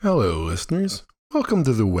Hello, listeners. Welcome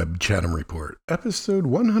to the Webb Chatham Report, episode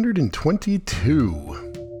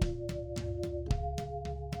 122.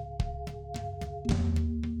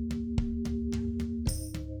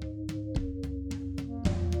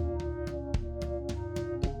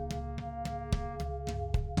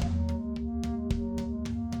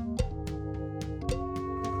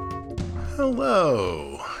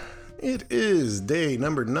 Hello. It is day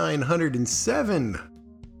number 907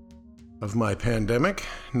 of my pandemic.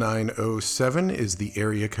 907 is the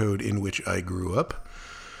area code in which I grew up.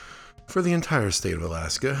 For the entire state of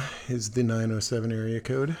Alaska is the 907 area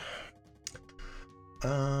code.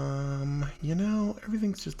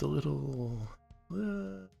 Everything's just a little...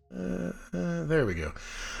 there we go.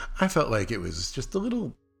 I felt like it was just a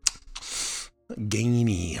little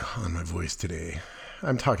gainy on my voice today.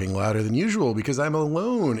 I'm talking louder than usual because I'm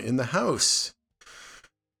alone in the house.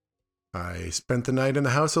 I spent the night in the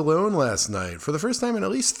house alone last night for the first time in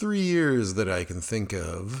at least 3 years that I can think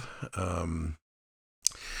of.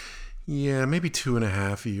 Maybe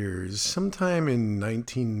 2.5 years. Sometime in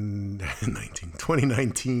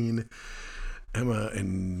 2019, Emma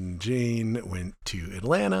and Jane went to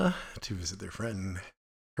Atlanta to visit our friend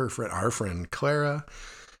Clara.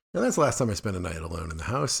 And that's the last time I spent a night alone in the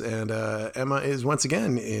house. And Emma is once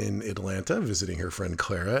again in Atlanta visiting her friend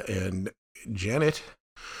Clara. And Janet,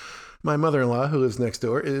 my mother-in-law, who lives next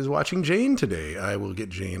door, is watching Jane today. I will get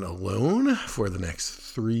Jane alone for the next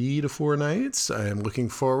 3 to 4 nights. I am looking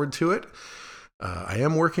forward to it. I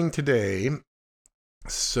am working today,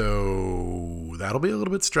 so that'll be a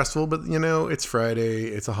little bit stressful, but it's Friday.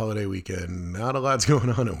 It's a holiday weekend. Not a lot's going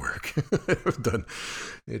on at work.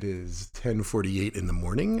 It is 10:48 in the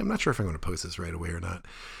morning. I'm not sure if I'm going to post this right away or not.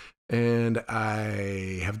 And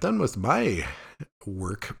I have done most of my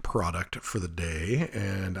work product for the day,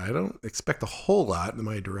 and I don't expect a whole lot.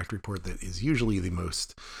 My direct report that is usually the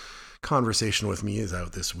most conversation with me is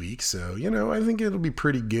out this week. So, I think it'll be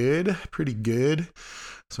pretty good.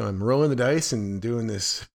 So I'm rolling the dice and doing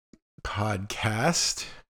this podcast.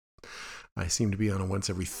 I seem to be on a once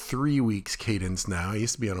every 3 weeks cadence now. I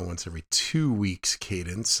used to be on a once every 2 weeks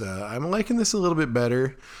cadence. I'm liking this a little bit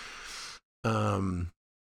better.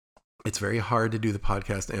 It's very hard to do the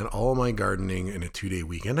podcast and all my gardening in a 2-day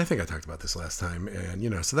weekend. I think I talked about this last time.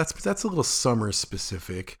 And, so that's a little summer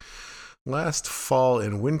specific. Last fall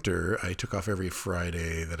and winter, I took off every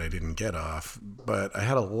Friday that I didn't get off, but I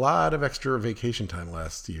had a lot of extra vacation time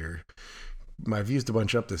last year. I've used a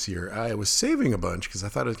bunch up this year. I was saving a bunch because I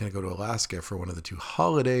thought I was going to go to Alaska for one of the 2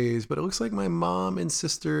 holidays, but it looks like my mom and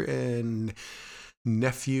sister and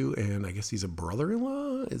nephew, and I guess he's a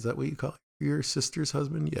brother-in-law. Is that what you call it? Your sister's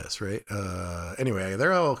husband? Yes, right? Anyway,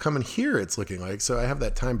 they're all coming here, it's looking like, so I have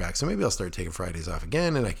that time back. So maybe I'll start taking Fridays off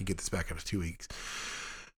again, and I could get this back up to 2 weeks,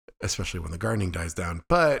 especially when the gardening dies down.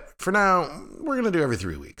 But for now, we're going to do every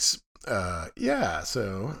 3 weeks. So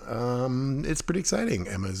it's pretty exciting.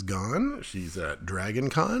 Emma's gone. She's at Dragon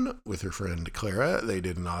Con with her friend Clara. They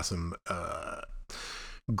did an awesome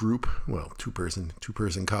group,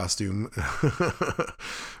 two-person costume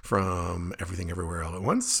from Everything Everywhere All at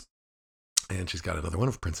Once. And she's got another one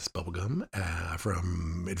of Princess Bubblegum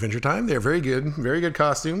from Adventure Time. They're very good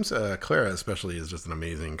costumes. Clara especially is just an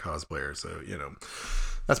amazing cosplayer. So,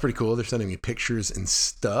 that's pretty cool. They're sending me pictures and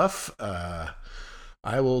stuff.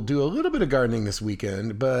 I will do a little bit of gardening this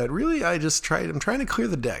weekend, but really I'm trying to clear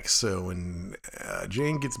the decks. So when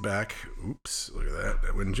Jane gets back, look at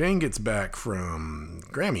that. When Jane gets back from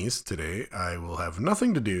Grammys today, I will have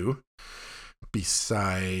nothing to do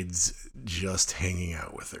besides just hanging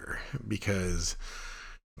out with her, because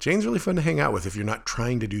Jane's really fun to hang out with if you're not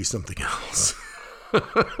trying to do something else.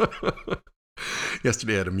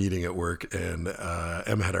 Yesterday I had a meeting at work, and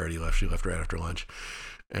Emma had already left. She left right after lunch,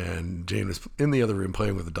 and Jane was in the other room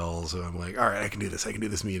playing with the dolls. So I'm like, all right, I can do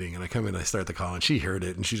this meeting. And I come in, I start the call, and she heard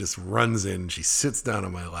it, and she just runs in, she sits down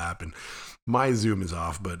on my lap, and my Zoom is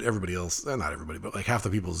off, but everybody else, not everybody, but like half the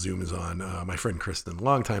people's Zoom is on. My friend Kristen,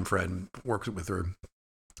 longtime friend, works with her.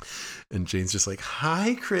 And Jane's just like,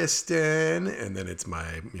 hi, Kristen. And then it's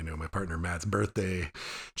my partner Matt's birthday.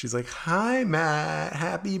 She's like, hi, Matt,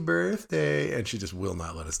 happy birthday. And she just will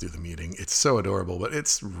not let us do the meeting. It's so adorable, but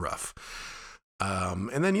it's rough.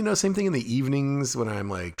 And then, same thing in the evenings when I'm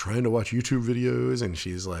like trying to watch YouTube videos, and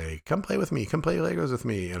she's like, come play with me, come play Legos with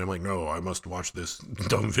me. And I'm like, no, I must watch this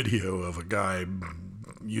dumb video of a guy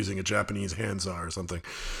using a Japanese handsaw or something.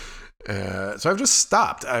 So I've just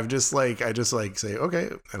stopped. I just say, okay.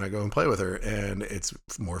 And I go and play with her, and it's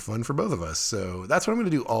more fun for both of us. So that's what I'm going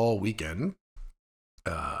to do all weekend,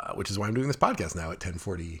 which is why I'm doing this podcast now at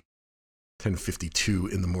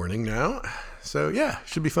 10:52 in the morning now. So yeah,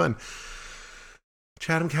 should be fun.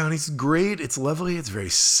 Chatham County's great. It's lovely. It's very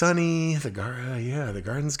sunny. The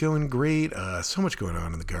garden's going great. So much going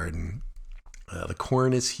on in the garden. The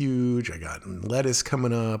corn is huge. I got lettuce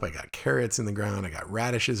coming up. I got carrots in the ground. I got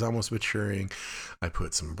radishes almost maturing. I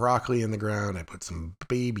put some broccoli in the ground. I put some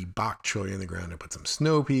baby bok choy in the ground. I put some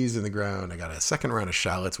snow peas in the ground. I got a second round of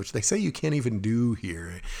shallots, which they say you can't even do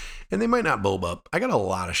here. And they might not bulb up. I got a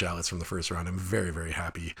lot of shallots from the first round. I'm very, very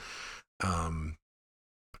happy.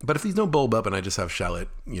 But if these don't bulb up and I just have shallot,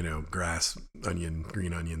 grass, onion,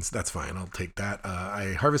 green onions, that's fine. I'll take that.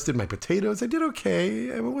 I harvested my potatoes. I did okay.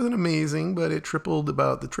 It wasn't amazing, but it tripled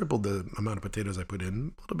the amount of potatoes I put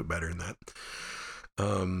in. A little bit better than that.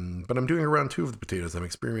 But I'm doing around 2 of the potatoes. I'm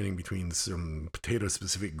experimenting between some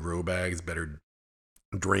potato-specific grow bags, better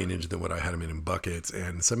drainage than what I had them in buckets,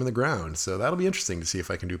 and some in the ground. So that'll be interesting to see if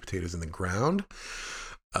I can do potatoes in the ground.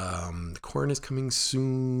 The corn is coming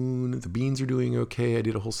soon. The beans are doing okay. I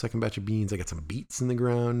did a whole second batch of beans. I got some beets in the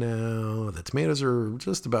ground now. The tomatoes are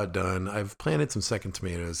just about done. I've planted some second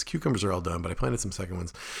tomatoes. Cucumbers are all done, but I planted some second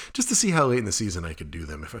ones just to see how late in the season I could do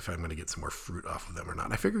them, if I'm going to get some more fruit off of them or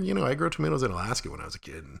not. I figure, I grow tomatoes in Alaska when I was a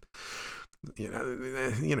kid. And,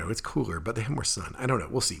 it's cooler, but they have more sun. I don't know.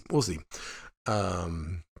 We'll see.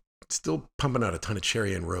 Still pumping out a ton of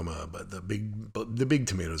cherry and Roma, but the big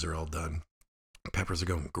tomatoes are all done. Peppers are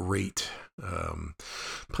going great.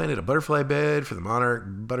 Planted a butterfly bed for the monarch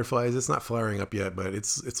butterflies. It's not flowering up yet, but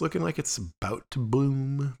it's looking like it's about to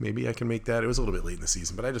bloom. Maybe I can make that. It was a little bit late in the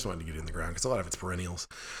season, but I just wanted to get it in the ground because a lot of it's perennials.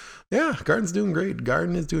 Yeah, garden's doing great.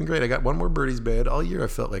 Garden is doing great. I got one more birdie's bed. All year I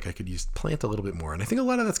felt like I could plant a little bit more. And I think a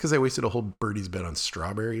lot of that's because I wasted a whole birdie's bed on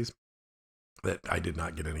strawberries that I did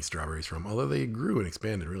not get any strawberries from, although they grew and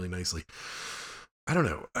expanded really nicely. I don't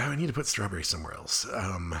know. I need to put strawberries somewhere else.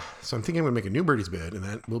 So I'm thinking I'm going to make a new birdie's bed, and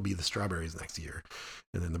that will be the strawberries next year.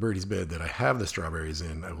 And then the birdie's bed that I have the strawberries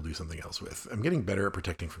in, I will do something else with. I'm getting better at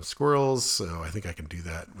protecting from squirrels, so I think I can do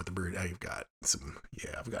that with the bird. I've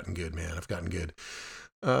gotten good, man. I've gotten good.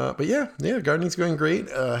 But yeah, gardening's going great.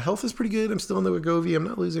 Health is pretty good. I'm still in the Wegovy. I'm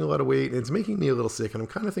not losing a lot of weight. It's making me a little sick, and I'm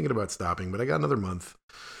kind of thinking about stopping, but I got another month.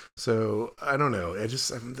 So I don't know. I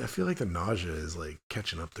feel like the nausea is like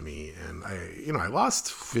catching up to me, and I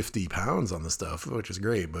lost 50 pounds on the stuff, which is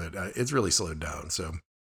great, but it's really slowed down. So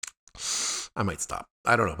I might stop.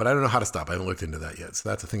 I don't know, but I don't know how to stop. I haven't looked into that yet. So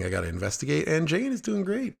that's a thing I got to investigate. And Jane is doing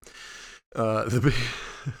great.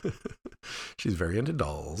 She's very into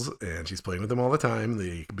dolls, and she's playing with them all the time.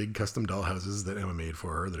 The big custom doll houses that Emma made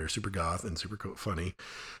for her that are super goth and super funny.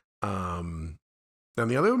 And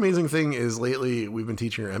the other amazing thing is lately we've been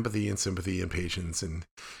teaching her empathy and sympathy and patience and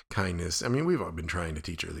kindness. I mean, we've all been trying to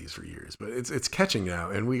teach her these for years, but it's catching now.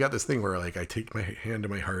 And we got this thing where like I take my hand to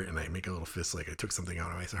my heart and I make a little fist like I took something out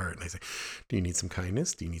of my heart, and I say, do you need some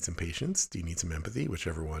kindness? Do you need some patience? Do you need some empathy?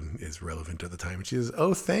 Whichever one is relevant at the time. And she says,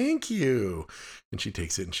 oh, thank you. And she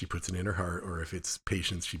takes it and she puts it in her heart, or if it's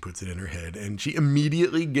patience, she puts it in her head, and she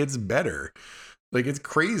immediately gets better. Like, it's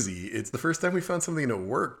crazy. It's the first time we found something that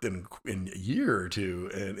worked in a year or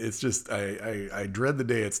two. And it's just, I dread the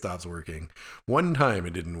day it stops working. One time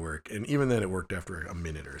it didn't work. And even then it worked after a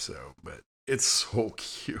minute or so. But it's so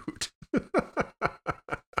cute.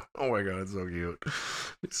 Oh my God, it's so cute.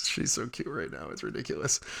 She's so cute right now. It's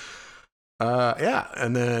ridiculous. Yeah.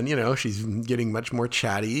 And then, she's getting much more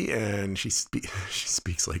chatty, and she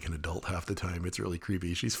speaks like an adult half the time. It's really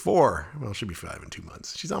creepy. She's 4. Well, she'll be 5 in 2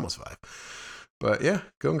 months. She's almost 5. But yeah,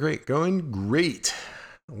 going great.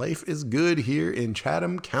 Life is good here in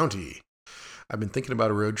Chatham County. I've been thinking about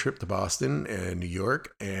a road trip to Boston and New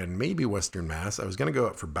York and maybe Western Mass. I was going to go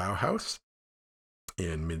up for Bauhaus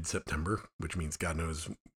in mid-September, which means God knows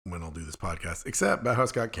when I'll do this podcast, except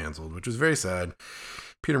Bauhaus got canceled, which was very sad.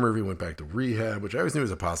 Peter Murphy went back to rehab, which I always knew was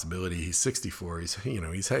a possibility. He's 64.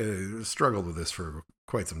 He's struggled with this for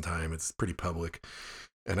quite some time. It's pretty public.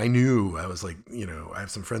 And I was like, I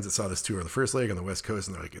have some friends that saw this tour the first leg on the West Coast,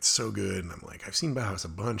 and they're like, it's so good. And I'm like, I've seen Bauhaus a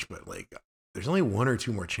bunch, but like, there's only 1 or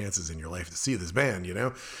 2 more chances in your life to see this band,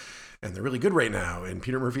 and they're really good right now. And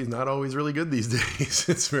Peter Murphy's not always really good these days.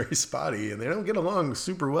 It's very spotty, and they don't get along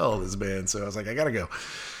super well, this band. So I was like, I gotta go,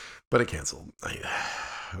 but it canceled,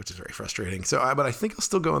 which is very frustrating. But I think I'll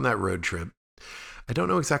still go on that road trip. I don't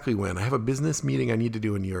know exactly when. I have a business meeting I need to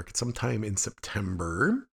do in New York sometime in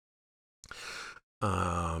September.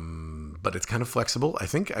 But it's kind of flexible. I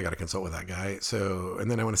think I got to consult with that guy. So,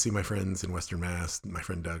 and then I want to see my friends in Western Mass, my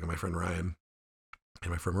friend Doug and my friend Ryan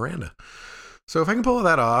and my friend Miranda. So if I can pull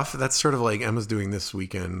that off, that's sort of like Emma's doing this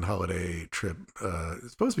weekend holiday trip.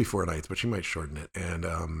 It's supposed to be 4 nights, but she might shorten it. And,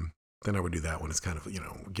 then I would do that one. It's kind of,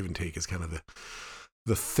 give and take is kind of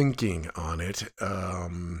the thinking on it.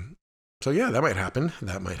 So yeah, that might happen.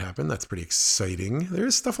 That's pretty exciting.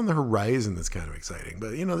 There's stuff on the horizon that's kind of exciting.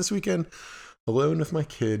 But this weekend, alone with my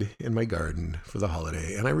kid in my garden for the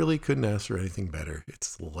holiday, and I really couldn't ask for anything better.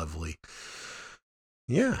 It's lovely.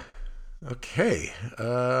 Yeah. Okay.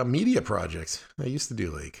 Media projects. I used to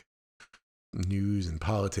do like news and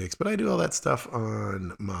politics, but I do all that stuff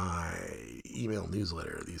on my email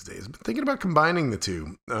newsletter these days. But thinking about combining the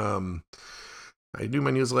two. I do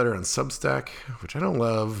my newsletter on Substack, which I don't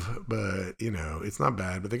love, but it's not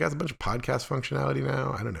bad. But they got a bunch of podcast functionality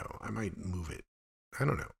now. I don't know. I might move it. I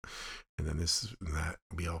don't know. And then this and that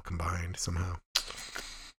will be all combined somehow.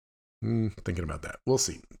 Thinking about that. We'll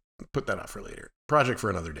see. Put that off for later. Project for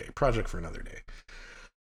another day.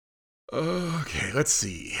 Okay, let's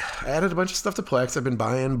see. I added a bunch of stuff to Plex. I've been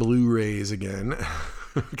buying Blu-rays again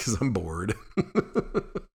because I'm bored.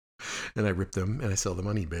 And I rip them and I sell them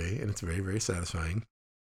on eBay, and it's very, very satisfying.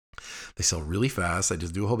 They sell really fast. I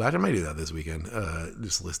just do a whole batch. I might do that this weekend.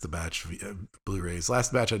 Just list the batch of Blu-rays.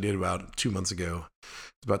 Last batch I did about 2 months ago.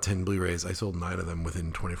 It's about 10 Blu-rays. I sold 9 of them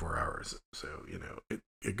within 24 hours. So,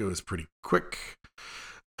 it goes pretty quick.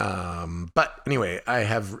 But anyway,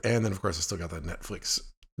 and then of course I still got that Netflix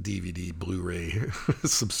DVD Blu-ray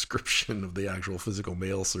subscription of the actual physical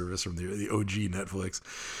mail service from the OG Netflix,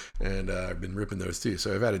 and I've been ripping those too.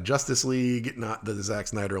 So I've added Justice League, not the Zack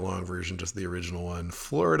Snyder long version, just the original one.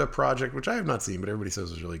 Florida Project, which I have not seen, but everybody says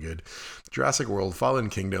is really good. Jurassic World, Fallen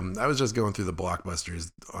Kingdom. I was just going through the blockbusters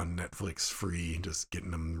on Netflix free, just getting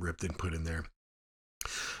them ripped and put in there.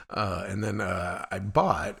 And then I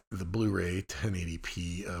bought the Blu-ray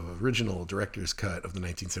 1080p of original director's cut of the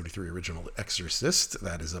 1973 original Exorcist.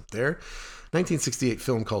 That is up there. 1968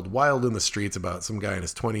 film called Wild in the Streets about some guy in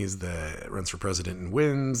his 20s that runs for president and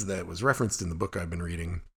wins. That was referenced in the book I've been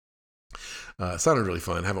reading. Sounded really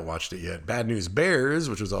fun. Haven't watched it yet. Bad News Bears,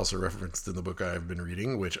 which was also referenced in the book I've been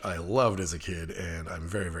reading, which I loved as a kid, and I'm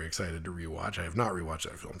very, very excited to rewatch. I have not rewatched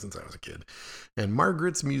that film since I was a kid. And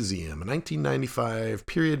Margaret's Museum, a 1995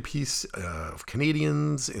 period piece of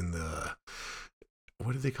Canadians in the,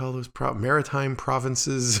 what do they call those? Maritime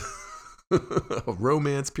provinces.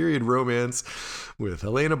 Period romance with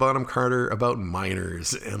Helena Bonham Carter about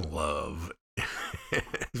miners and love.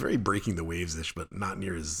 Very breaking the waves-ish, but not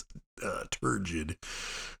near as turgid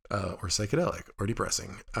or psychedelic or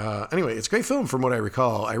depressing. Anyway, it's a great film from what I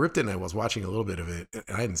recall. I ripped it and I was watching a little bit of it,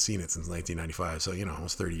 and I hadn't seen it since 1995, so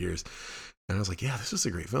almost 30 years. And I was like, yeah, this is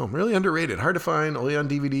a great film. Really underrated. Hard to find, only on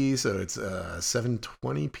DVD, so it's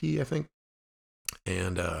 720p, I think.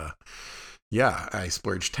 And yeah, I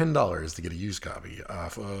splurged $10 to get a used copy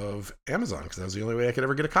off of Amazon because that was the only way I could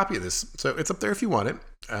ever get a copy of this. So it's up there if you want it.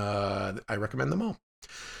 I recommend them all.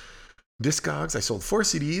 Discogs, I sold 4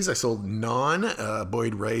 CDs. I sold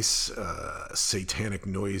Boyd Rice, satanic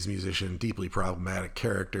noise musician, deeply problematic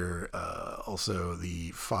character, also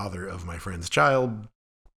the father of my friend's child.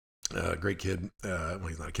 Great kid. Well,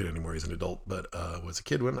 he's not a kid anymore. He's an adult, but was a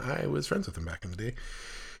kid when I was friends with him back in the day.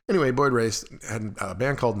 Anyway, Boyd Rice had a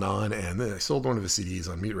band called Gnod, and then I sold one of his CDs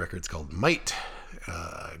on Mute Records called Might.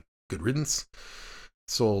 Good riddance.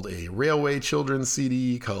 Sold a Railway Children's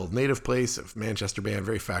CD called Native Place, a Manchester band,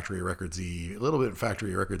 very Factory Records-y, a little bit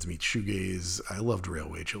Factory Records meets shoegaze. I loved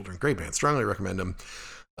Railway Children. Great band. Strongly recommend them.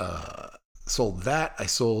 Sold that. I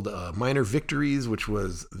sold Minor Victories, which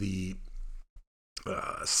was the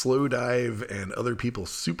Slow Dive and Other People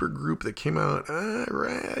super group that came out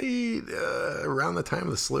around the time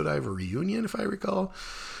of the Slow Dive reunion, if I recall.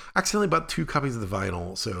 I accidentally bought 2 copies of the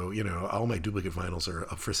vinyl, so all my duplicate vinyls are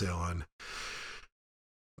up for sale on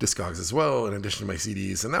Discogs as well, in addition to my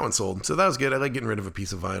CDs, and that one sold. So that was good. I like getting rid of a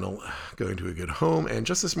piece of vinyl, going to a good home. And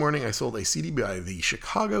just this morning, I sold a CD by the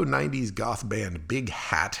Chicago 90s goth band Big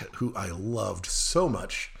Hat, who I loved so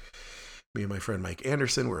much. Me and my friend Mike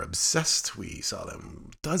Anderson were obsessed. We saw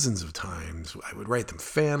them dozens of times. I would write them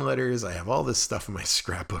fan letters. I have all this stuff in my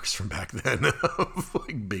scrapbooks from back then of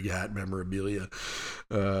like Big Hat memorabilia.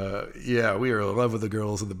 Yeah, we were in love with the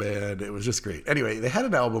girls in the band. It was just great. Anyway, they had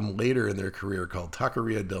an album later in their career called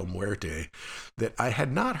Taqueria del Muerte that I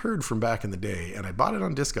had not heard from back in the day, and I bought it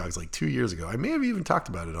on Discogs like 2 years ago. I may have even talked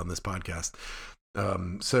about it on this podcast.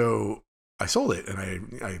 So I sold it, and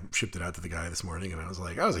I shipped it out to the guy this morning, and I was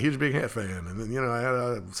like, I was a huge Big Hat fan, and then,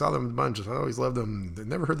 I saw them a bunch, I always loved them, I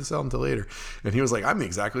never heard this album until later, and he was like, I'm the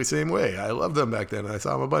exactly same way, I loved them back then, and I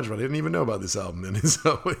saw them a bunch, but I didn't even know about this album, and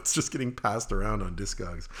so it's just getting passed around on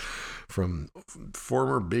Discogs from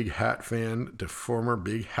former Big Hat fan to former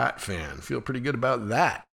Big Hat fan. Feel pretty good about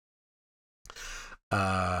that.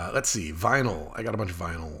 Let's see, vinyl, I got a bunch of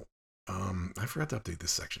vinyl. I forgot to update this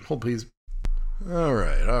section, hold please. All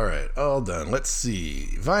right, all done. Let's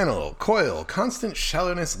see. Vinyl, Coil, Constant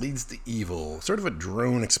Shallowness Leads to Evil. Sort of a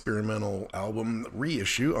drone experimental album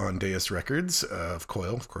reissue on Deus Records of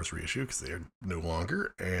Coil, of course, reissue because they're no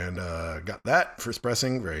longer. And got that first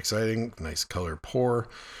pressing, very exciting. Nice color pour.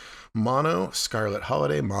 Mono, Scarlet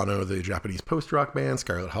Holiday. Mono, the Japanese post-rock band.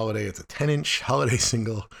 Scarlet Holiday, it's a 10-inch holiday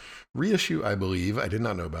single. Reissue, I believe. I did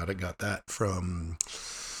not know about it. Got that from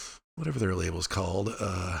whatever their label's called.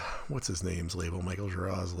 What's his name's label? Michael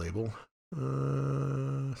Giroir's label.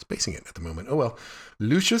 Spacing it at the moment. Oh well.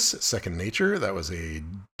 Lucius, Second Nature. That was a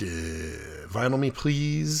Vinyl Me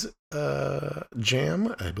Please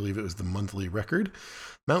jam. I believe it was the monthly record.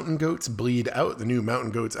 Mountain Goats, Bleed Out, the new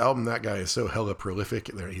Mountain Goats album. That guy is so hella prolific.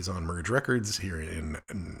 He's on Merge Records here in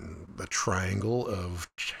the triangle of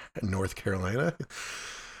North Carolina.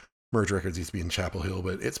 Merge Records used to be in Chapel Hill,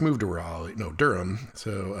 but it's moved to Raleigh, no, Durham.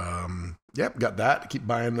 So, yep, got that. Keep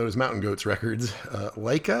buying those Mountain Goats records.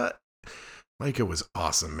 Laika was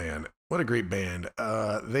awesome, man. What a great band.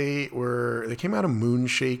 They came out of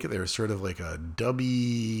Moonshake. They were sort of like a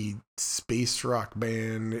dubby space rock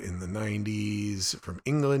band in the 90s from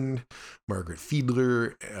England. Margaret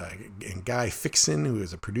Fiedler and Guy Fixon, who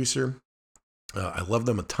is a producer. I love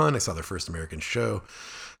them a ton. I saw their first American show.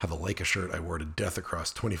 Have a Laika shirt I wore to death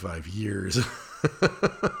across 25 years.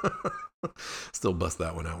 Still bust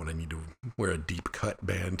that one out when I need to wear a deep cut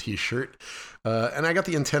band t-shirt. And I got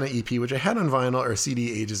the Antenna EP, which I had on vinyl or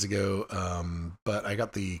CD ages ago. But I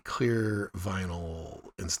got the clear vinyl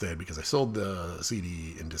instead because I sold the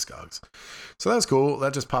CD in Discogs. So that was cool.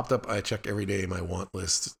 That just popped up. I check every day my want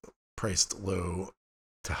list, priced low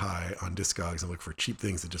to high on Discogs, and look for cheap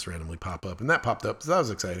things that just randomly pop up. And that popped up. So that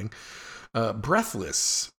was exciting.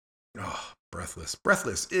 Breathless. Oh, Breathless.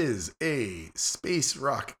 Breathless is a space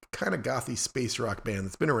rock, kind of gothy space rock band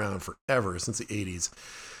that's been around forever, since the 80s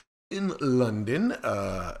in London.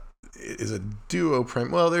 It is a duo.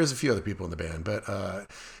 Well, there's a few other people in the band, but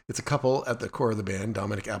it's a couple at the core of the band,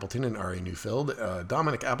 Dominic Appleton and Ari Neufeld.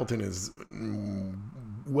 Dominic Appleton is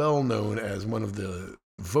well known as one of the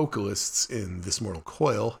vocalists in This Mortal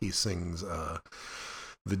Coil. He sings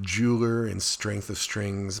The Jeweler and Strength of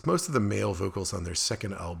Strings. Most of the male vocals on their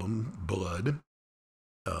second album, Blood.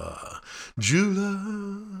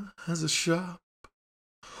 Jeweler has a shop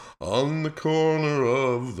on the corner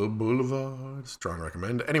of the boulevard. Strong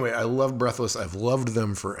recommend. Anyway, I love Breathless. I've loved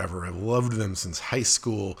them forever. I've loved them since high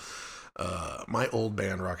school. My old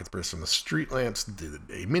band, Rockets Burst from the Street Lamps, did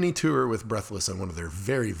a mini tour with Breathless on one of their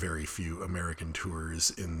very, very few American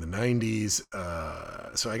tours in the 90s.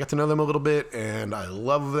 So I got to know them a little bit, and I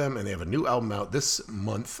love them. And they have a new album out this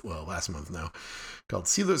month, well, last month now, called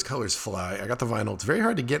See Those Colors Fly. I got the vinyl. It's very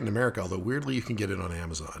hard to get in America, although weirdly you can get it on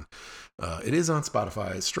Amazon. It is on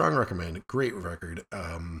Spotify. Strong recommend. Great record.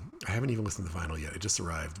 I haven't even listened to the vinyl yet. It just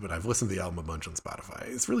arrived, but I've listened to the album a bunch on Spotify.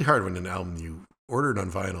 It's really hard when an album you ordered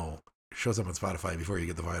on vinyl shows up on Spotify before you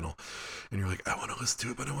get the vinyl, and you're like, I want to listen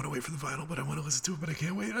to it, but I want to wait for the vinyl, but I want to listen to it, but I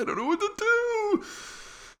can't wait. I don't know what to do.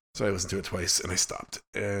 So I listened to it twice, and I stopped.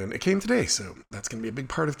 And it came today, so that's going to be a big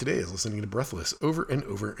part of today, is listening to Breathless over and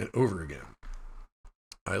over and over again.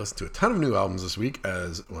 I listened to a ton of new albums this week,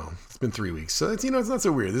 as, well, it's been 3 weeks. So it's, it's not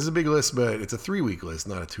so weird. This is a big list, but it's a 3-week list,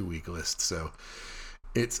 not a 2-week list. So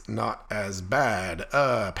it's not as bad.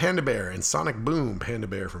 Panda Bear and Sonic Boom. Panda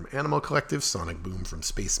Bear from Animal Collective, Sonic Boom from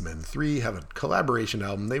Spacemen 3 have a collaboration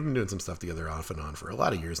album. They've been doing some stuff together off and on for a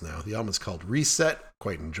lot of years now. The album is called Reset,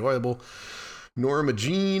 quite enjoyable. Norma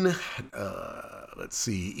Jean, let's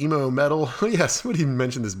see, emo metal. Yes, somebody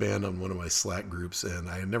mentioned this band on one of my Slack groups, and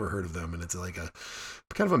I had never heard of them, and it's like a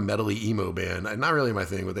kind of a metally emo band. Not really my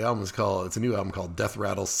thing, but the album is it's a new album called Death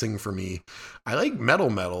Rattle Sing For Me. I like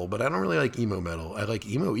metal, but I don't really like emo metal. I like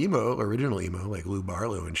emo, original emo, like Lou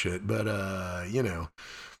Barlow and shit, but,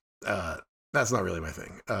 that's not really my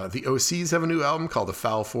thing. The OCs have a new album called The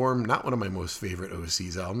Foul Form. Not one of my most favorite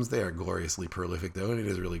OCs albums. They are gloriously prolific, though, and it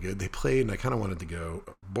is really good. They played, and I kind of wanted to go.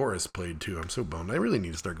 Boris played, too. I'm so bummed. I really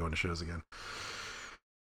need to start going to shows again.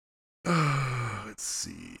 Let's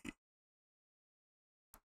see.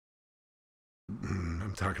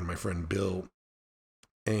 I'm talking to my friend Bill,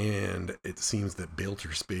 and it seems that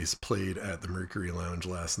Bailter Space played at the Mercury Lounge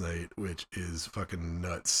last night, which is fucking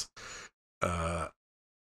nuts.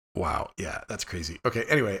 Wow. Yeah, that's crazy. Okay.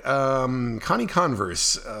 Anyway, Connie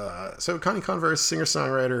Converse. So Connie Converse,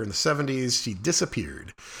 singer-songwriter in the 70s, she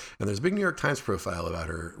disappeared. And there's a big New York Times profile about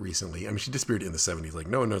her recently. I mean, she disappeared in the 70s. Like,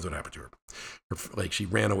 no one knows what happened to her. Like, she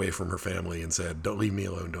ran away from her family and said, don't leave me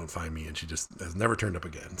alone, don't find me. And she just has never turned up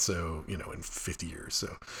again. So, in 50 years.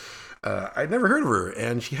 So, I'd never heard of her.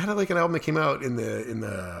 And she had like an album that came out in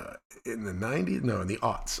the in the 90s, no, in the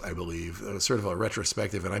aughts, I believe. It was sort of a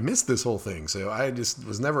retrospective, and I missed this whole thing, so I just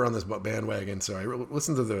was never on this bandwagon. So I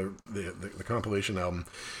listened to the compilation album.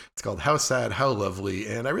 It's called How Sad, How Lovely,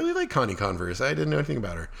 and I really like Connie Converse. I didn't know anything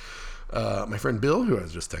about her. My friend Bill, who I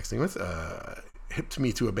was just texting with, hipped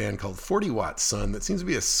me to a band called 40 Watt Sun that seems to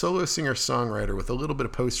be a solo singer-songwriter with a little bit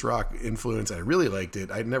of post-rock influence. I really liked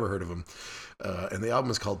it. I'd never heard of them. And the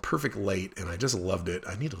album is called Perfect Light, and I just loved it.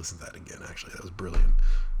 I need to listen to that again, actually. That was brilliant.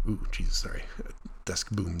 Ooh, Jesus, sorry. Desk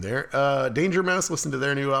boom there. Danger Mouse, listened to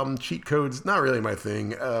their new album, Cheat Codes. Not really my thing.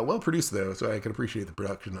 Well produced, though, so I can appreciate the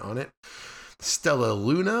production on it. Stella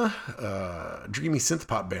Luna, dreamy synth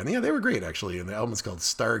pop band. Yeah, they were great, actually, and the album is called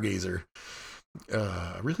Stargazer.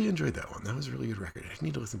 I really enjoyed that one. That was a really good record. I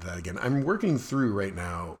need to listen to that again. I'm working through right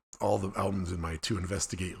now all the albums in my to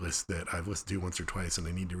investigate list that I've listened to once or twice, and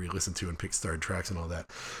I need to re-listen to and pick starred tracks and all that.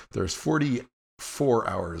 There's 44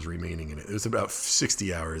 hours remaining in it. It was about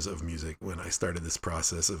 60 hours of music when I started this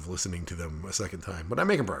process of listening to them a second time, but I'm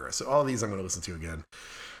making progress. So all of these I'm going to listen to again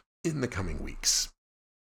in the coming weeks.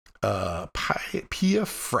 Pia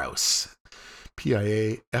Fraus.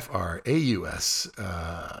 Piafraus.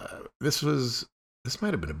 This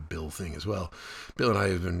might have been a Bill thing as well. Bill and I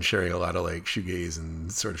have been sharing a lot of like shoegaze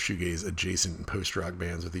and sort of shoegaze adjacent and post-rock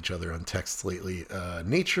bands with each other on texts lately.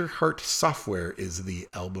 Nature Heart Software is the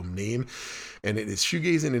album name, and it is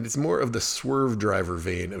shoegaze, and it's more of the Swerve Driver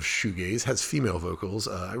vein of shoegaze. Has female vocals.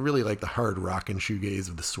 I really like the hard rockin' shoegaze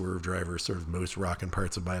of the Swerve Driver, sort of most rockin'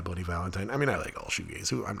 parts of My Bloody Valentine. I mean, I like all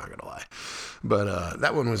shoegaze, I'm not gonna lie, but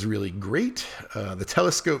that one was really great. The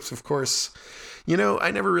Telescopes, of course. You know, I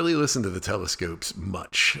never really listened to the Telescopes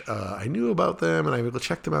much. I knew about them, and I would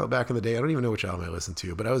check them out back in the day. I don't even know which album I listened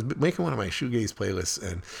to, but I was making one of my shoegaze playlists,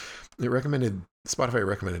 and Spotify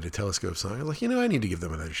recommended a Telescope song. I was like, I need to give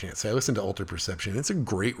them another chance. So I listened to Alter Perception. It's a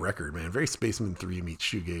great record, man. Very Spaceman 3 meets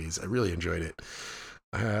shoegaze. I really enjoyed it.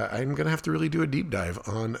 I'm going to have to really do a deep dive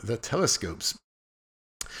on the Telescopes.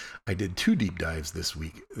 I did 2 deep dives this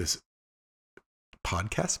week. This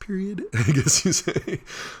podcast period, I guess you say.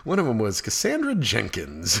 One of them was Cassandra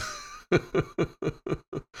Jenkins. I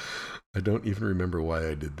don't even remember why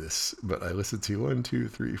I did this, but I listened to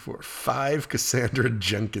 5 Cassandra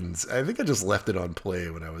Jenkins. I think I just left it on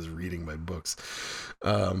play when I was reading my books.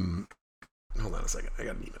 Hold on a second. I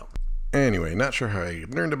got an email. Anyway, not sure how I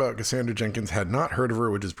learned about Cassandra Jenkins. Had not heard of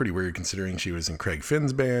her, which is pretty weird considering she was in Craig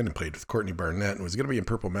Finn's band and played with Courtney Barnett and was going to be in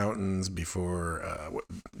Purple Mountains before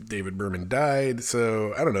David Berman died.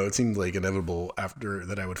 So, I don't know. It seemed like inevitable after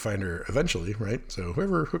that I would find her eventually, right? So,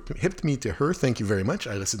 whoever hipped me to her, thank you very much.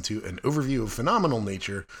 I listened to an overview of Phenomenal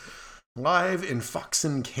Nature live in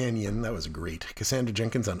Foxen Canyon. That was great. Cassandra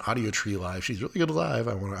Jenkins on Audio Tree live. She's really good live.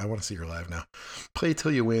 I want to see her live now. Play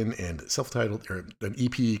Till You Win, and self-titled, or an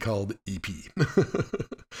EP called EP.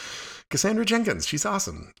 Cassandra Jenkins. She's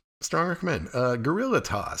awesome. Strong recommend. Guerilla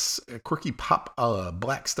Toss, a quirky pop a la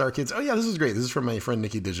Black Star Kids. Oh yeah, this is great. This is from my friend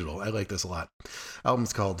Nikki Digital. I like this a lot.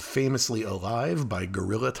 Album's called Famously Alive by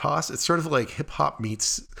Guerilla Toss. It's sort of like hip hop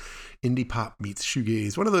meets indie pop meets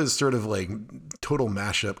shoegaze, one of those sort of like total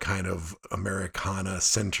mashup kind of Americana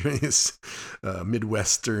centrist,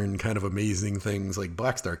 Midwestern kind of amazing things like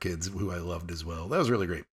Black Star Kids, who I loved as well. That was really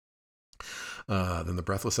great. Then the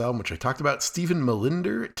Breathless album, which I talked about, Stephen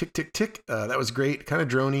Mallinder, Tick Tick Tick. That was great, kind of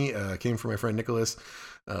drony. Came from my friend Nicholas.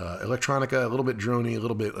 Electronica, a little bit drony, a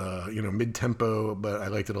little bit mid-tempo, but I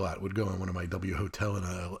liked it a lot. It would go on one of my W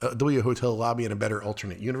Hotel Lobby and a Better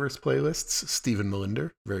Alternate Universe playlists. Stephen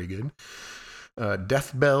Mallinder, very good.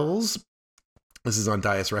 Death Bells. This is on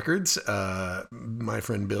Dias Records. My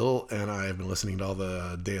friend Bill and I have been listening to all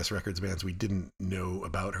the Dias Records bands we didn't know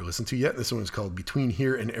about or listen to yet. This one is called Between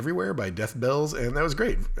Here and Everywhere by Death Bells, and that was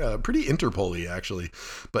great. Pretty Interpol-y, actually,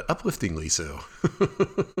 but upliftingly so.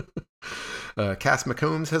 Cass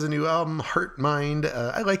McCombs has a new album, Heart Mind.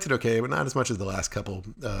 I liked it okay, but not as much as the last couple.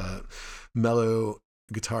 Mellow,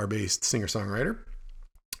 guitar-based singer-songwriter.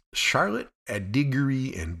 Charlotte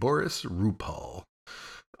Adigery and Boris RuPaul.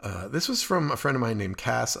 This was from a friend of mine named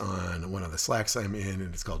Cass on one of the Slacks I'm in,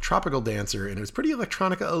 and it's called Tropical Dancer, and it was pretty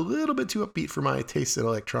electronica, a little bit too upbeat for my taste in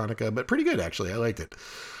electronica, but pretty good, actually. I liked it.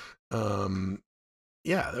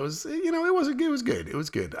 Yeah, that was, it was good. It was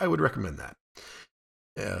good. I would recommend that.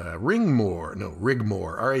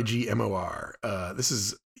 Rigmore, R-A-G-M-O-R. This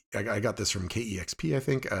is, I got this from KEXP, I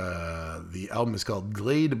think. The album is called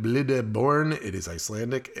Glade Blide Born. It is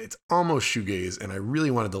Icelandic. It's almost shoegaze, and I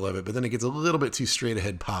really wanted to love it, but then it gets a little bit too straight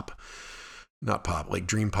ahead pop. Not pop, like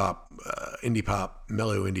dream pop, indie pop,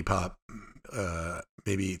 mellow indie pop,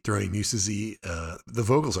 maybe throwing Muse-y. The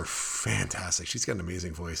vocals are fantastic. She's got an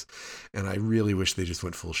amazing voice, and I really wish they just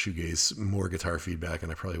went full shoegaze, more guitar feedback,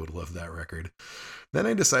 and I probably would have loved that record. Then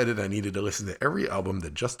I decided I needed to listen to every album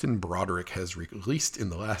that Justin Broderick has released in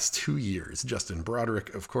the last 2 years. Justin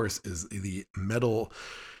Broderick, of course, is the metal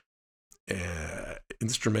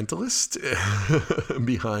instrumentalist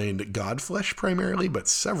behind Godflesh primarily, but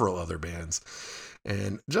several other bands.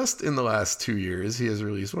 And just in the last 2 years, he has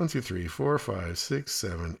released 1, 2, 3, 4, 5, 6,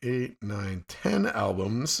 7, 8, 9, 10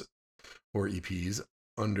 albums or EPs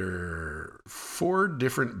under 4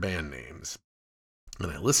 different band names.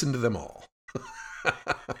 And I listened to them all.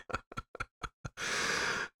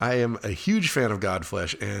 I am a huge fan of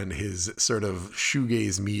Godflesh and his sort of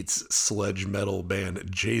shoegaze meets sludge metal band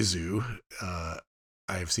Jesu. I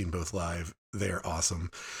have seen both live. They are awesome.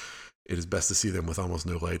 It is best to see them with almost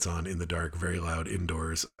no lights on in the dark, very loud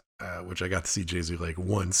indoors, which I got to see Jesu like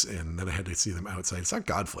once, and then I had to see them outside. It's not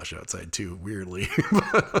Godflesh outside too, weirdly.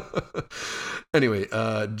 Anyway,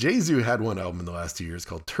 Jesu had one album in the last 2 years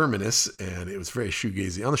called Terminus, and it was very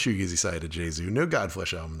shoegazy, on the shoegazy side of Jesu. No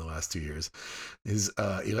Godflesh album in the last 2 years. His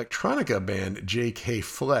electronica band JK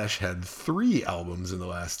Flesh had 3 albums in the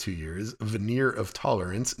last 2 years: Veneer of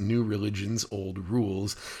Tolerance, New Religions, Old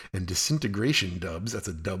Rules, and Disintegration Dubs. That's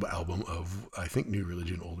a dub album of, I think, New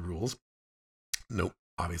Religion, Old Rules. Nope.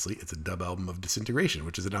 Obviously, it's a dub album of Disintegration,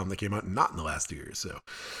 which is an album that came out not in the last 2 years, so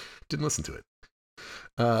didn't listen to it.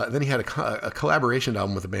 Then he had a collaboration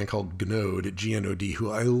album with a band called Gnod, G-N-O-D,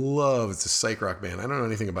 who I love. It's a psych rock band. I don't know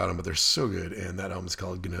anything about them, but they're so good. And that album is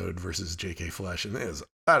called Gnod versus J.K. Flesh. And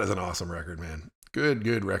that is an awesome record, man.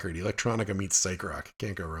 Good record. Electronica meets psych rock.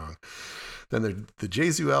 Can't go wrong. Then the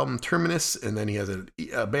Jesu album, Terminus. And then he has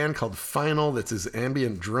a band called Final that's his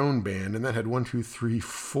ambient drone band. And that had 1, 2, 3,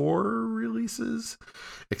 4 releases.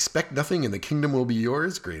 Expect Nothing and the Kingdom Will Be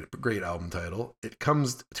Yours. Great album title. It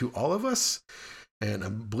Comes to All of Us. And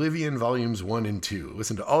Oblivion Volumes 1 and 2.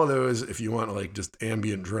 Listen to all of those if you want like just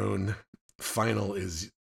ambient drone. Final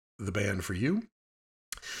is the band for you.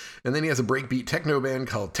 And then he has a breakbeat techno band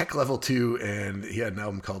called Tech Level 2, and he had an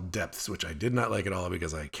album called Depths, which I did not like at all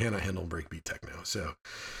because I cannot handle breakbeat techno. So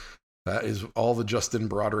that is all the Justin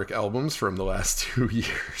Broderick albums from the last 2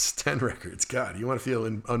 years. 10 records. God, you want to feel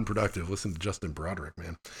unproductive, listen to Justin Broderick,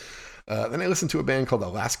 man. Then I listened to a band called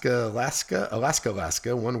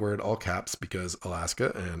ALASKALASKA, one word, all caps, because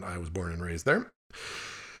Alaska, and I was born and raised there.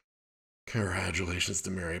 Congratulations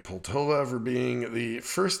to Mary Peltola for being the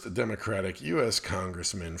first Democratic U.S.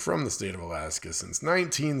 Congressman from the state of Alaska since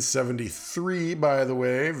 1973, by the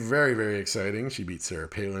way. Very, very exciting. She beat Sarah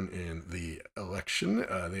Palin in the election.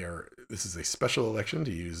 This is a special election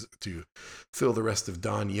to use to fill the rest of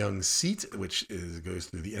Don Young's seat, which goes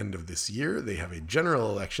through the end of this year. They have a general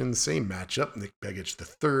election, same matchup. Nick Begich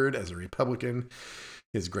III as a Republican.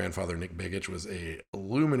 His grandfather, Nick Begich, was a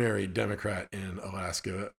luminary Democrat in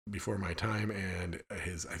Alaska before my time, and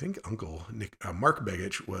his, I think, uncle, Mark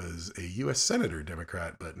Begich, was a U.S. Senator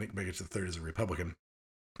Democrat, but Nick Begich III is a Republican.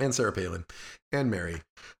 And Sarah Palin and Mary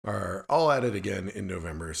are all at it again in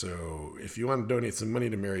November. So if you want to donate some money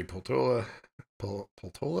to Mary Peltola, I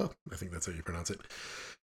think that's how you pronounce it,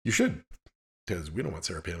 you should, because we don't want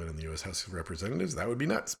Sarah Palin in the U.S. House of Representatives. That would be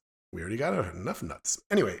nuts. We already got enough nuts.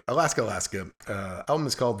 Anyway, Alaska. Album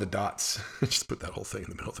is called The Dots. Just put that whole thing in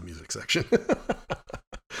the middle of the music section.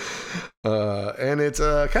 And it's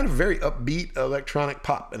a kind of very upbeat electronic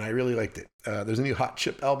pop, and I really liked it. There's a new Hot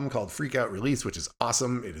Chip album called Freak Out Release, which is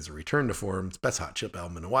awesome. It is a return to form. It's best Hot Chip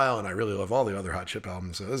album in a while, and I really love all the other Hot Chip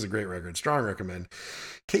albums, so this is a great record. Strong recommend.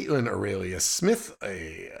 Kaitlyn Aurelia Smith,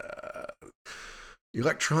 a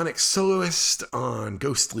electronic soloist on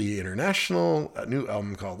Ghostly International, a new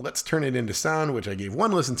album called Let's Turn It Into Sound, which I gave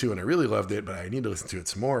one listen to and I really loved it, but I need to listen to it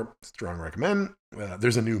some more. Strong recommend.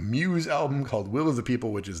 There's a new Muse album called Will of the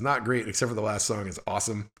People, which is not great, except for the last song is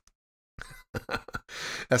awesome.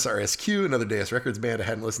 SRSQ, another Deus Records band I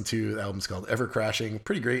hadn't listened to. The album's called Ever Crashing.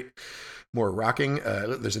 Pretty great. More rocking.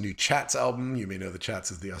 There's a new Chats album. You may know the Chats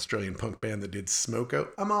is the Australian punk band that did Smoko.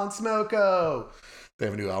 I'm on Smoko! They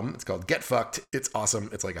have a new album. It's called Get Fucked. It's awesome.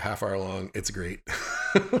 It's like a half hour long. It's great.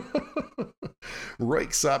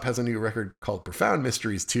 Röyksopp has a new record called Profound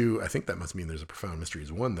Mysteries 2. I think that must mean there's a Profound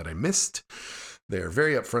Mysteries 1 that I missed. They're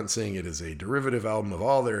very upfront saying it is a derivative album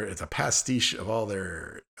of it's a pastiche of all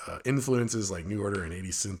their influences like New Order and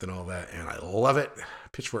 80s synth and all that. And I love it.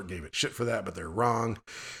 Pitchfork gave it shit for that, but they're wrong.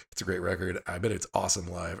 It's a great record. I bet it's awesome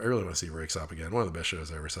live. I really want to see Röyksopp again. One of the best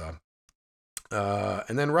shows I ever saw.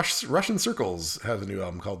 And then Russian Circles has a new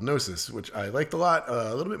album called Gnosis, which I liked a lot.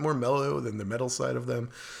 A little bit more mellow than the metal side of them.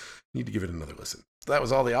 Need to give it another listen. That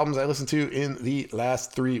was all the albums I listened to in the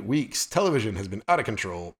last 3 weeks. Television has been out of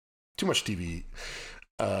control. Too much TV.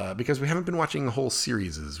 Because we haven't been watching whole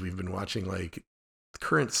series. We've been watching like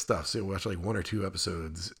current stuff. So we watch like 1 or 2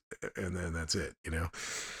 episodes and then that's it, you know?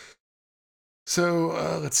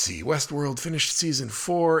 So let's see. Westworld finished season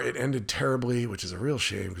 4. It ended terribly, which is a real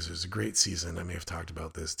shame because it was a great season. I may have talked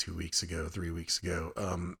about this 2 weeks ago, 3 weeks ago.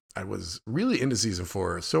 I was really into season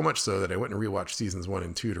 4, so much so that I went and rewatched seasons 1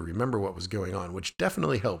 and 2 to remember what was going on, which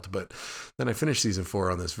definitely helped. But then I finished season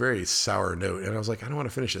 4 on this very sour note, and I was like, I don't want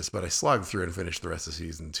to finish this, but I slogged through and finished the rest of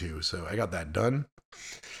season 2. So I got that done.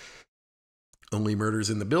 Only Murders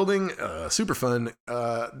in the Building, super fun.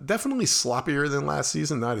 Definitely sloppier than last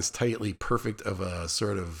season, not as tightly perfect of a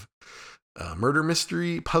sort of murder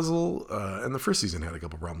mystery puzzle. And the first season had a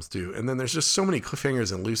couple problems too. And then there's just so many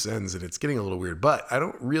cliffhangers and loose ends, and it's getting a little weird. But I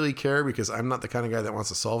don't really care because I'm not the kind of guy that wants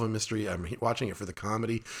to solve a mystery. I'm watching it for the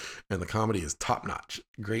comedy, and the comedy is top notch.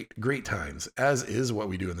 Great times, as is What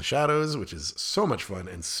We Do in the Shadows, which is so much fun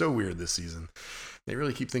and so weird this season. They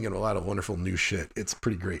really keep thinking of a lot of wonderful new shit. It's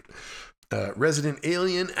pretty great. Resident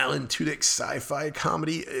Alien, Alan Tudyk's sci-fi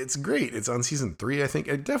comedy. It's great. It's on season 3, I think.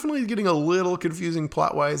 It definitely is getting a little confusing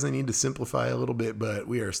plot-wise. I need to simplify a little bit, but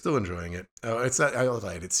we are still enjoying it. It's not. I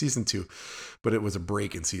lied. It's season 2, but it was a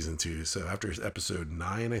break in season 2. So after episode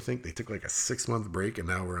 9, I think they took like a 6-month break, and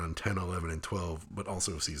now we're on 10, 11, and 12, but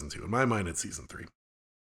also season 2. In my mind, it's season 3.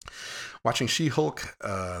 Watching She-Hulk,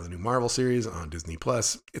 the new Marvel series on Disney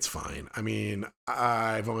Plus. It's fine. I mean,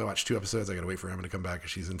 I've only watched 2 episodes. I gotta wait for Emma to come back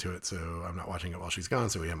because she's into it, so I'm not watching it while she's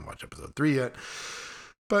gone. So we haven't watched episode 3 yet.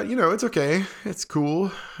 But you know, it's okay. It's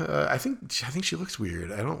cool. I think she looks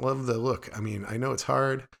weird. I don't love the look. I mean, I know it's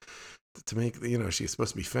hard to make. You know, she's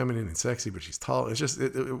supposed to be feminine and sexy, but she's tall. It's just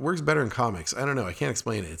it works better in comics. I don't know. I can't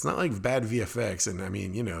explain it. It's not like bad VFX, and I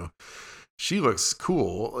mean, you know. She looks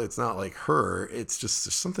cool. It's not like her. It's just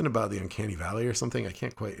there's something about the uncanny valley or something. I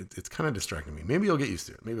can't quite. It's kind of distracting me. Maybe I'll get used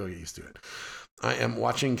to it. I am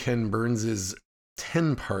watching Ken Burns'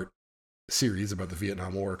 10-part series about the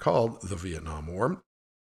Vietnam War called The Vietnam War.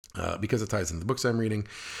 Because it ties into the books I'm reading.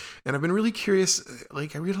 And I've been really curious.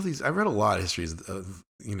 Like, I've read a lot of histories of,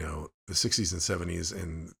 you know, the 60s and 70s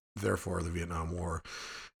and therefore the Vietnam War.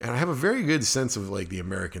 And I have a very good sense of like the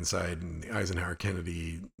American side and the Eisenhower,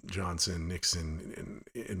 Kennedy, Johnson, Nixon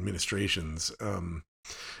administrations, and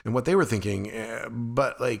what they were thinking.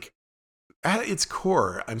 But like at its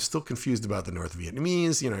core, I'm still confused about the North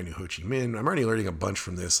Vietnamese. You know, I knew Ho Chi Minh. I'm already learning a bunch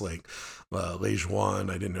from this, like Le Duan.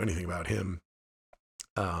 I didn't know anything about him.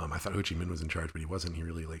 I thought Ho Chi Minh was in charge, but he wasn't. He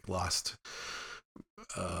really like lost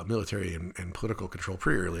military and political control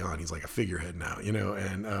pretty early on. He's like a figurehead now, you know,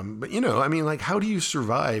 and but you know, I mean, like, how do you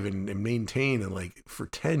survive and maintain and like for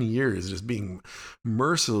 10 years just being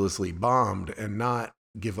mercilessly bombed and not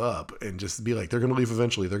give up and just be like, they're going to leave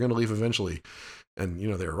eventually. And, you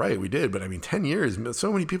know, they're right. We did. But I mean, 10 years,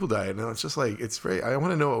 so many people died. And it's just like, I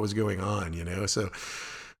want to know what was going on, you know? So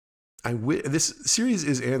this series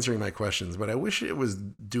is answering my questions, but I wish it was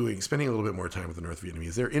spending a little bit more time with the North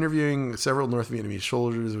Vietnamese. They're interviewing several North Vietnamese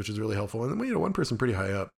soldiers, which is really helpful. And then, you know, one person pretty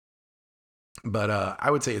high up. But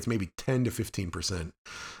I would say it's maybe 10 to 15%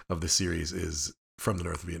 of the series is from the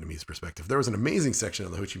North Vietnamese perspective. There was an amazing section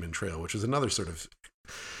on the Ho Chi Minh Trail, which is another sort of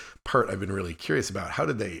part I've been really curious about. How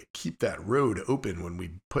did they keep that road open when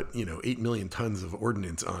we put, you know, 8 million tons of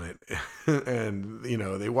ordnance on it? And, you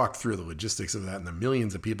know, they walked through the logistics of that and the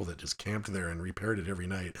millions of people that just camped there and repaired it every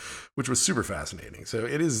night, which was super fascinating. So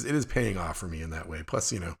it is paying off for me in that way.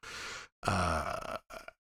 Plus, you know,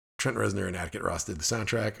 Trent Reznor and Atticus Ross did the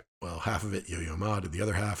soundtrack. Well, half of it, Yo-Yo Ma did the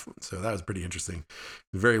other half. So that was pretty interesting.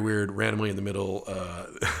 Very weird. Randomly in the middle,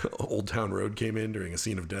 Old Town Road came in during a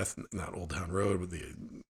scene of death. Not Old Town Road, but the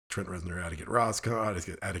Trent Reznor,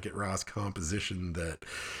 Atticus Ross composition that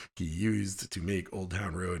he used to make Old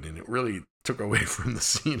Town Road. And it really took away from the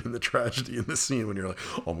scene and the tragedy in the scene when you're like,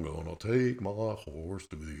 I'm going to take my horse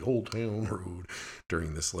to the Old Town Road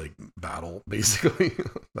during this like battle, basically.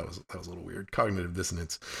 that was a little weird. Cognitive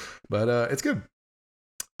dissonance. But it's good.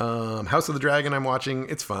 House of the Dragon I'm watching.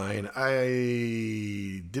 It's fine.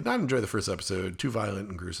 I did not enjoy the first episode. Too violent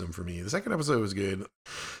and gruesome for me. The second episode was good.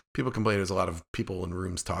 People complain there's a lot of people in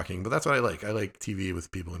rooms talking, but that's what I like. I like TV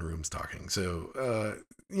with people in rooms talking. So,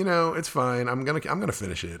 you know, it's fine. I'm gonna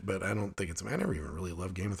finish it, but I don't think I never even really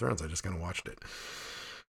loved Game of Thrones. I just kind of watched it.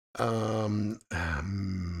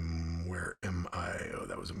 Where am I? Oh,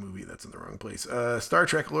 that was a movie. That's in the wrong place. Star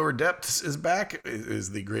Trek Lower Depths is back. It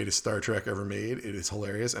is the greatest Star Trek ever made. It is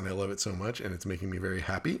hilarious, and I love it so much, and it's making me very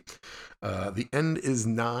happy. The End is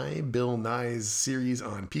Nigh, Bill Nye's series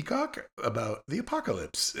on Peacock about the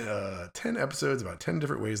apocalypse. 10 episodes about 10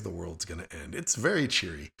 different ways the world's going to end. It's very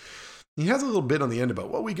cheery. He has a little bit on the end about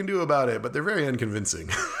what we can do about it, but they're very unconvincing.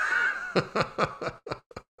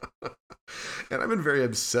 And I've been very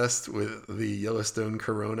obsessed with the Yellowstone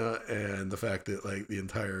corona and the fact that like the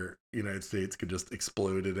entire United States could just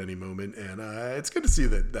explode at any moment. And it's good to see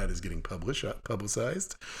that that is getting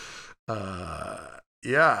publicized.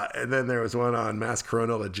 Yeah. And then there was one on mass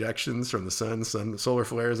coronal ejections from the sun, solar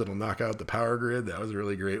flares that'll knock out the power grid. That was a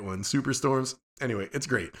really great one. Superstorms. Anyway, it's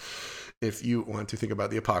great if you want to think about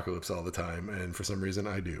the apocalypse all the time. And for some reason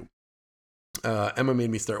I do. Emma made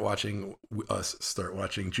me start watching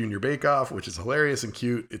Junior Bake Off, which is hilarious and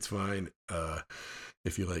cute. It's fine.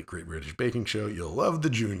 If you like Great British Baking Show, you'll love the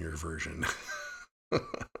junior version.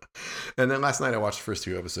 And then last night I watched the first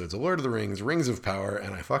 2 episodes of Lord of the Rings, Rings of Power,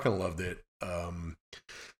 and I fucking loved it.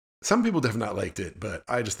 Some people have not liked it, but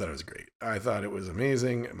I just thought it was great. I thought it was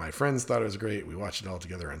amazing. My friends thought it was great. We watched it all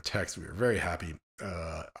together on text. We were very happy.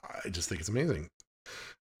 I just think it's amazing.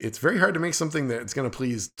 It's very hard to make something that's going to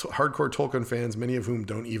please hardcore Tolkien fans, many of whom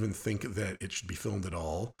don't even think that it should be filmed at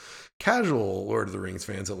all. Casual Lord of the Rings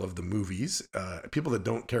fans that love the movies, people that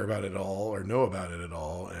don't care about it at all or know about it at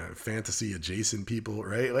all, fantasy adjacent people,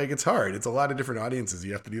 right? Like it's hard. It's a lot of different audiences.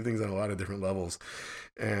 You have to do things on a lot of different levels.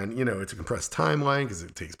 And, it's a compressed timeline because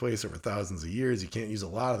it takes place over thousands of years. You can't use a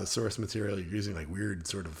lot of the source material. You're using like weird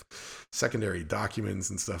sort of secondary documents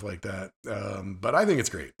and stuff like that. But I think it's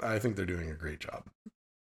great. I think they're doing a great job.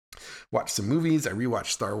 Watched some movies. I rewatched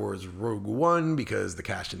Star Wars Rogue One because the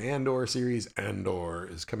Cassian Andor series, Andor,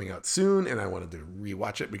 is coming out soon, and I wanted to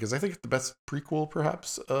rewatch it because I think it's the best prequel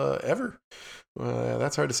perhaps ever.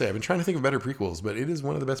 That's hard to say. I've been trying to think of better prequels, but it is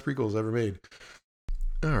one of the best prequels ever made.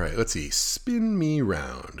 All right, let's see. Spin Me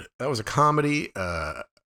Round. That was a comedy.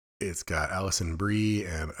 It's got Alison Brie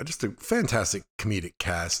and just a fantastic comedic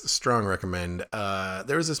cast. Strong recommend.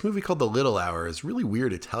 There was this movie called The Little Hours, really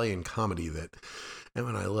weird Italian comedy that Emma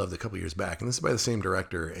and I loved a couple years back. And this is by the same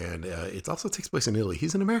director. And it also takes place in Italy.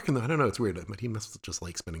 He's an American, though. I don't know. It's weird. But he must just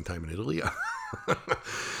like spending time in Italy.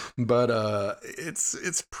 But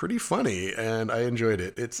it's pretty funny. And I enjoyed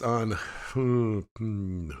it. It's on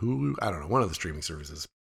Hulu. I don't know. One of the streaming services.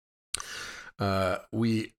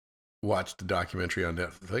 We watched a documentary on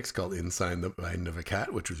Netflix called Inside the Mind of a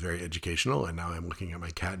Cat, which was very educational. And now I'm looking at my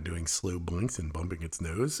cat doing slow blinks and bumping its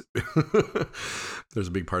nose. There's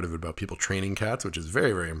a big part of it about people training cats, which is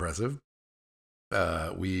very, very impressive.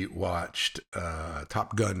 We watched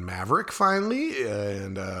Top Gun Maverick finally,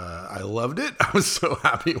 and I loved it. I was so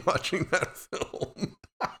happy watching that film.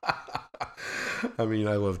 I mean,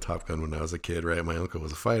 I loved Top Gun when I was a kid, right? My uncle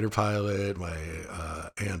was a fighter pilot. My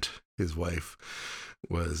aunt, his wife,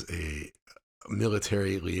 was a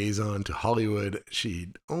military liaison to Hollywood. She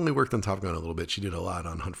only worked on Top Gun a little bit. She did a lot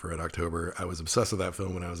on Hunt for Red October. I was obsessed with that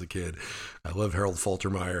film when I was a kid. I love Harold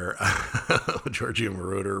Faltermeyer, Giorgio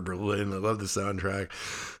Moroder, Berlin. I love the soundtrack.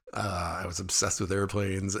 I was obsessed with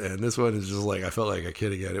airplanes, and this one is just like, I felt like a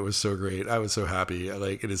kid again. It was so great. I was so happy.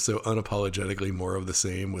 It is so unapologetically more of the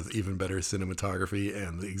same with even better cinematography,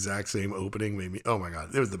 and the exact same opening made me, oh my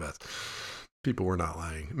God, it was the best. People were not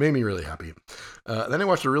lying. It made me really happy. Then I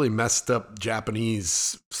watched a really messed up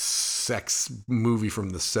Japanese sex movie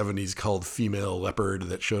from the 70s called Female Leopard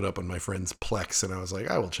that showed up on my friend's Plex. And I was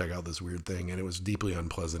like, I will check out this weird thing. And it was deeply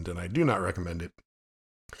unpleasant. And I do not recommend it.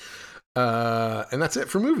 And that's it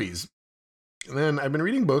for movies. And then I've been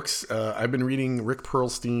reading books. I've been reading Rick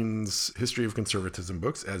Perlstein's History of Conservatism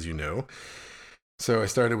books, as you know. So I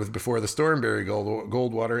started with Before the Storm, Barry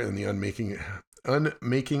Goldwater, and the Unmaking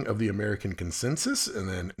of the American Consensus, and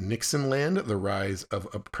then Nixonland, The Rise of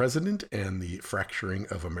a President and the Fracturing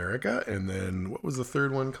of America. And then what was the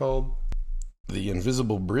third one called? The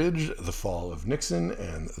Invisible Bridge, The Fall of Nixon,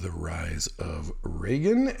 and The Rise of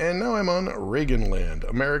Reagan. And now I'm on Reaganland,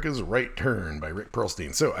 America's Right Turn by Rick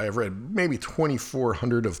Perlstein. So I have read maybe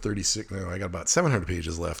 2,400 of 36. No, I got about 700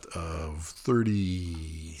 pages left of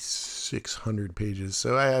 3,600 pages.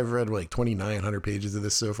 So I've read like 2,900 pages of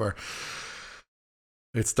this so far.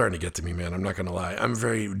 It's starting to get to me, man. I'm not going to lie. I'm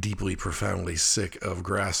very deeply, profoundly sick of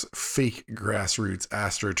fake grassroots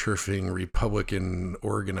astroturfing Republican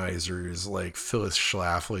organizers like Phyllis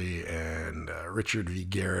Schlafly and Richard V.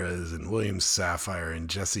 Guerras and William Safire and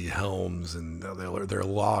Jesse Helms, and their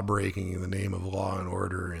law breaking in the name of law and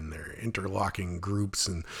order, and their interlocking groups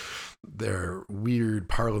and their weird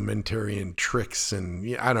parliamentarian tricks. And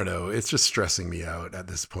yeah, I don't know. It's just stressing me out at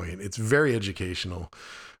this point. It's very educational,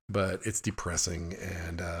 but it's depressing.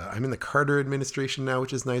 And I'm in the Carter administration now,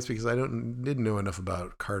 which is nice because I didn't know enough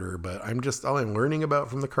about Carter, but all I'm learning about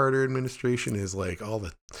from the Carter administration is like all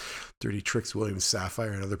the dirty tricks William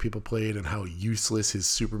Safire and other people played, and how useless his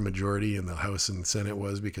supermajority in the House and Senate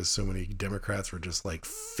was because so many Democrats were just like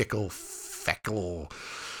feckle,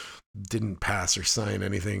 didn't pass or sign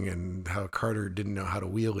anything, and how Carter didn't know how to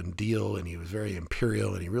wheel and deal, and he was very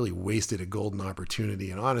imperial, and he really wasted a golden opportunity.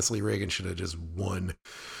 And honestly, Reagan should have just won.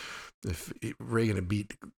 If Reagan had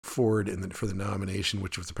beat Ford for the nomination,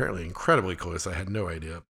 which was apparently incredibly close, I had no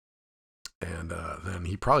idea. And then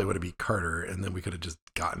he probably would have beat Carter, and then we could have just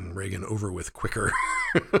gotten Reagan over with quicker.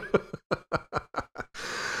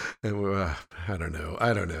 And I don't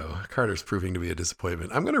know. Carter's proving to be a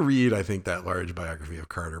disappointment. I'm going to read, I think, that large biography of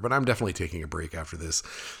Carter, but I'm definitely taking a break after this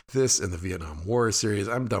and the Vietnam War series.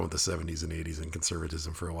 I'm done with the 70s and 80s and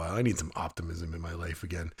conservatism for a while. I need some optimism in my life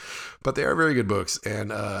again. But they are very good books,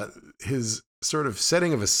 and his sort of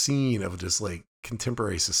setting of a scene of just like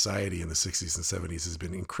contemporary society in the 60s and 70s has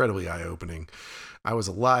been incredibly eye-opening. I was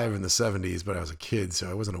alive in the 70s, but I was a kid, so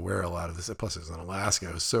I wasn't aware of a lot of this. Plus, it was in Alaska.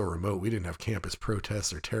 It was so remote. We didn't have campus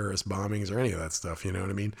protests or terrorist bombings or any of that stuff, you know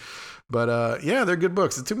what I mean? But yeah, they're good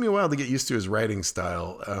books. It took me a while to get used to his writing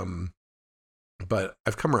style, but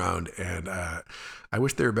I've come around, and I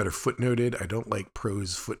wish they were better footnoted. I don't like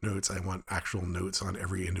prose footnotes. I want actual notes on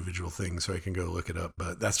every individual thing so I can go look it up,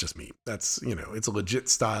 but that's just me. That's, it's a legit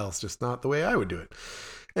style. It's just not the way I would do it.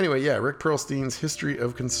 Anyway, yeah, Rick Perlstein's History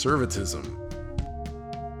of Conservatism.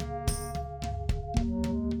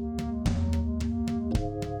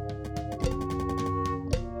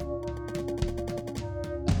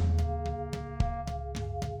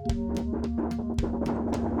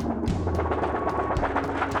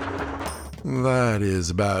 That is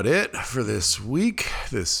about it for this week,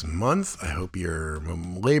 this month. I hope your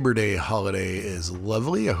Labor Day holiday is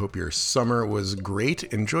lovely. I hope your summer was great.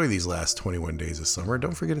 Enjoy these last 21 days of summer.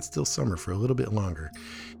 Don't forget it's still summer for a little bit longer.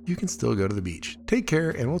 You can still go to the beach. Take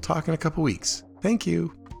care, and we'll talk in a couple weeks. Thank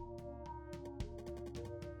you.